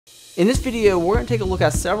In this video, we're going to take a look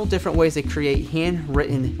at several different ways to create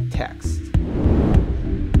handwritten text.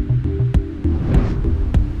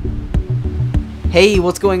 Hey,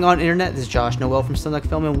 what's going on internet? This is Josh Noel from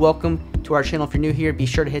SonduckFilm and welcome to our channel. If you're new here, be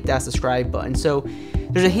sure to hit that subscribe button. So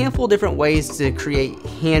there's a handful of different ways to create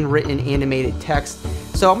handwritten animated text.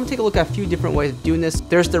 So I'm going to take a look at a few different ways of doing this.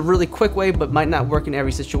 There's the really quick way but might not work in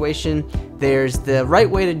every situation. There's the right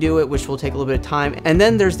way to do it, which will take a little bit of time. And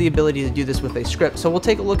then there's the ability to do this with a script. So we'll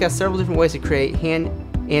take a look at several different ways to create hand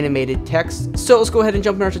animated text. So let's go ahead and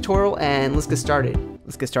jump in our tutorial and let's get started.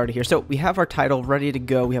 Let's get started here. So we have our title ready to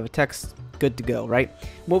go. We have a text good to go, right?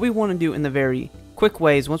 What we want to do in the very quick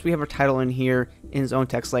way is once we have our title in here in its own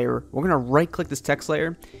text layer, we're going to right click this text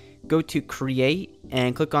layer, go to create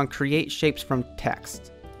and click on create shapes from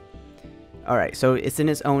text. Alright, so it's in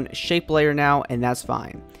its own shape layer now and that's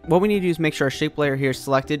fine. What we need to do is make sure our shape layer here is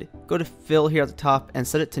selected, go to fill here at the top and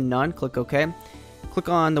set it to none, click OK. Click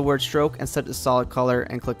on the word stroke and set it to solid color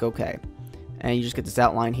and click OK. And you just get this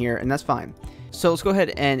outline here and that's fine. So let's go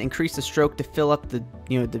ahead and increase the stroke to fill up the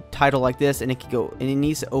the title like this, and it can go and it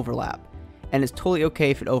needs to overlap. And it's totally okay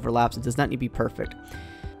if it overlaps, it does not need to be perfect.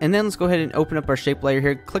 And then let's go ahead and open up our shape layer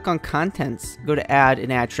here, click on contents, go to add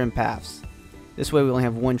and add trim paths. This way we only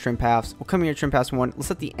have one trim paths. We'll come here to trim paths 1, let's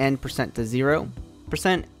set the end percent to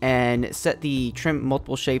 0% and set the trim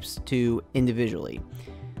multiple shapes to individually.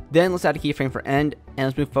 Then let's add a keyframe for end and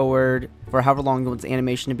let's move forward for however long you want the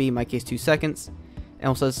animation to be, in my case 2 seconds. And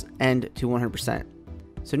also let's end to 100%.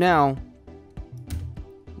 So now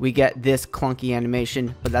we get this clunky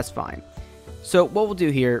animation, but that's fine. So what we'll do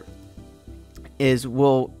here is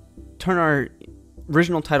we'll turn our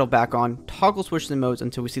original title back on, toggle switch the modes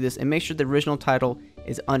until we see this, and make sure the original title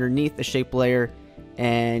is underneath the shape layer.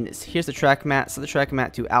 And here's the track matte, set the track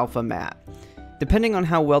matte to alpha matte. Depending on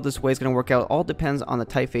how well this way is going to work out, all depends on the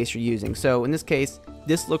typeface you're using. So in this case,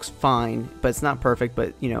 this looks fine, but it's not perfect,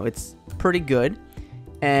 but it's pretty good.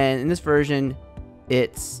 And in this version,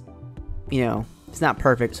 it's it's not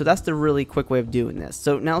perfect. So that's the really quick way of doing this.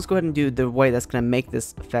 So now let's go ahead and do the way that's going to make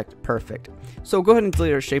this effect perfect. So go ahead and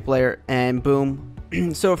delete our shape layer and boom.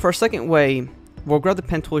 So for our second way, we'll grab the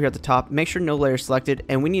pen tool here at the top, make sure no layer is selected,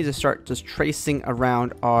 and we need to start just tracing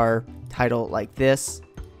around our title like this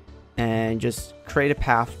and just create a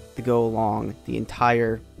path to go along the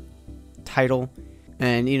entire title.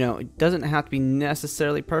 And it doesn't have to be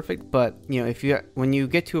necessarily perfect, but when you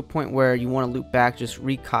get to a point where you want to loop back, just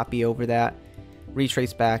recopy over that,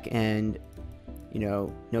 retrace back, and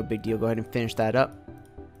no big deal. Go ahead and finish that up.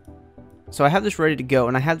 So I have this ready to go,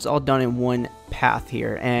 and I have this all done in one path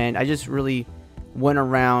here, and I just really went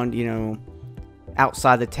around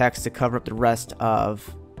outside the text to cover up the rest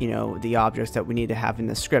of the objects that we need to have in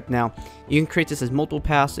the script. Now you can create this as multiple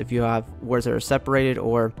paths if you have words that are separated,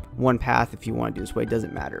 or one path if you want to do this way, it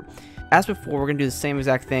doesn't matter. As before, we're going to do the same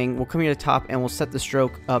exact thing. We'll come here to the top and we'll set the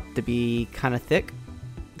stroke up to be kind of thick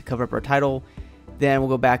to cover up our title. Then we'll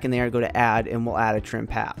go back in there, go to add, and we'll add a trim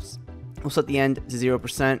paths. We'll set the end to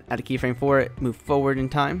 0%, add a keyframe for it, move forward in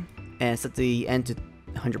time, and set the end to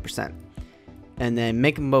 100%. And then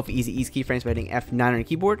make them both easy keyframes by hitting F9 on your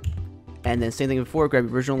keyboard. And then same thing before, grab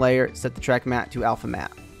your original layer, set the track matte to alpha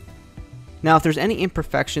matte. Now if there's any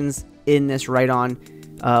imperfections in this write-on,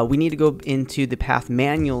 we need to go into the path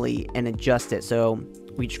manually and adjust it. So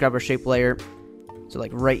we just grab our shape layer, so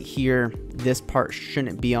like right here, this part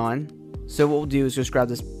shouldn't be on. So what we'll do is just grab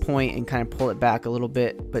this point and kind of pull it back a little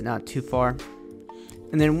bit, but not too far.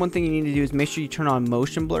 And then one thing you need to do is make sure you turn on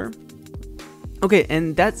motion blur. Okay,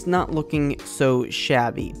 and that's not looking so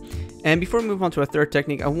shabby. And before we move on to our third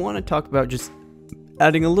technique, I want to talk about just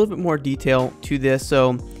adding a little bit more detail to this.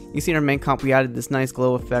 So you can see in our main comp, we added this nice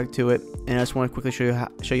glow effect to it, and I just want to quickly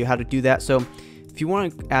show you how to do that. So if you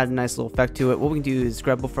want to add a nice little effect to it, what we can do is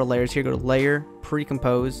grab both our layers here, go to layer,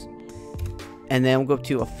 pre-compose, and then we'll go up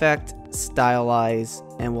to effect, stylize,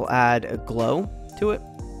 and we'll add a glow to it.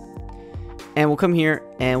 And we'll come here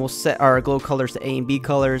and we'll set our glow colors to A and B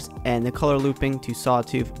colors, and the color looping to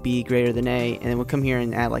sawtooth B greater than A, and then we'll come here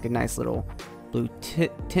and add like a nice little blue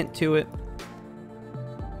tint to it.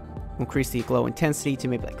 We'll increase the glow intensity to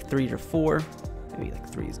maybe like 3 or 4. Maybe like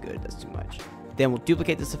 3 is good, that's too much. Then we'll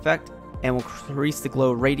duplicate this effect and we'll increase the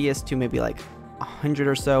glow radius to maybe like 100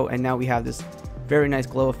 or so, and now we have this very nice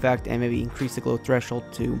glow effect, and maybe increase the glow threshold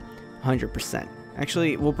to 100%.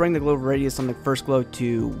 Actually, we'll bring the glow radius on the first glow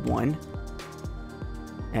to 1.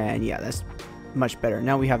 And yeah, that's much better.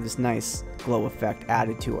 Now we have this nice glow effect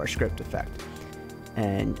added to our script effect.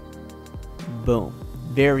 And boom,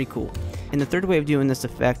 very cool. And the third way of doing this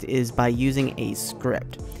effect is by using a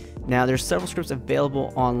script. Now there's several scripts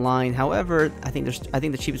available online. However, I think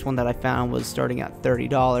the cheapest one that I found was starting at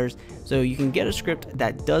 $30. So you can get a script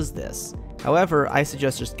that does this. However, I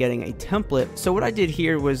suggest just getting a template. So what I did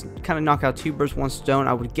here was kind of knock out two birds with one stone.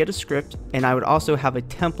 I would get a script, and I would also have a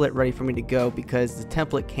template ready for me to go because the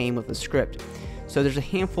template came with a script. So there's a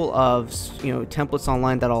handful of templates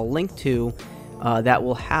online that I'll link to that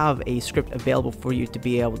will have a script available for you to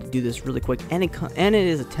be able to do this really quick. And it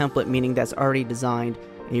is a template, meaning that's already designed,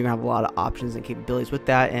 and you're gonna have a lot of options and capabilities with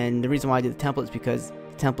that. And the reason why I did the template is because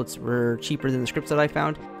templates were cheaper than the scripts that I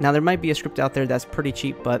found. Now there might be a script out there that's pretty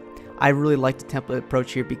cheap, but I really like the template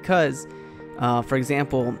approach here because, for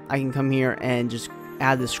example, I can come here and just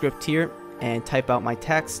add the script here and type out my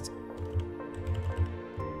text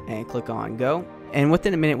and click on go. And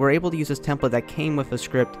within a minute, we're able to use this template that came with a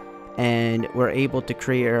script, and we're able to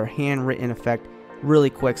create our handwritten effect really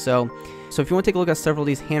quick. So if you want to take a look at several of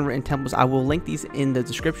these handwritten templates, I will link these in the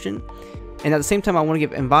description. And at the same time, I want to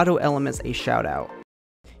give Envato Elements a shout out.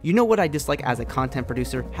 You know what I dislike as a content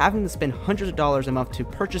producer? Having to spend hundreds of dollars a month to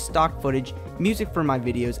purchase stock footage, music for my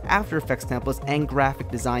videos, After Effects templates, and graphic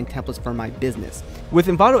design templates for my business. With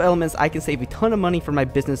Envato Elements, I can save a ton of money for my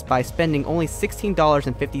business by spending only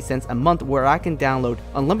 $16.50 a month, where I can download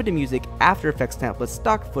unlimited music, After Effects templates,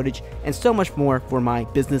 stock footage, and so much more for my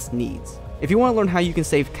business needs. If you want to learn how you can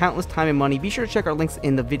save countless time and money, be sure to check our links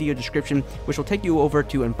in the video description, which will take you over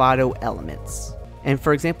to Envato Elements. And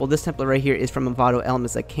for example, this template right here is from Envato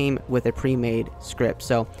Elements that came with a pre-made script,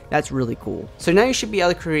 so that's really cool. So now you should be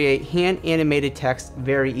able to create hand animated text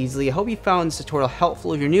very easily. I hope you found this tutorial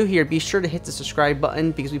helpful. If you're new here, be sure to hit the subscribe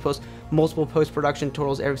button because we post multiple post-production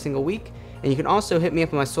tutorials every single week. And you can also hit me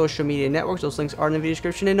up on my social media networks. Those links are in the video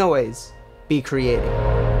description. And always, be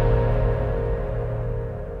creative.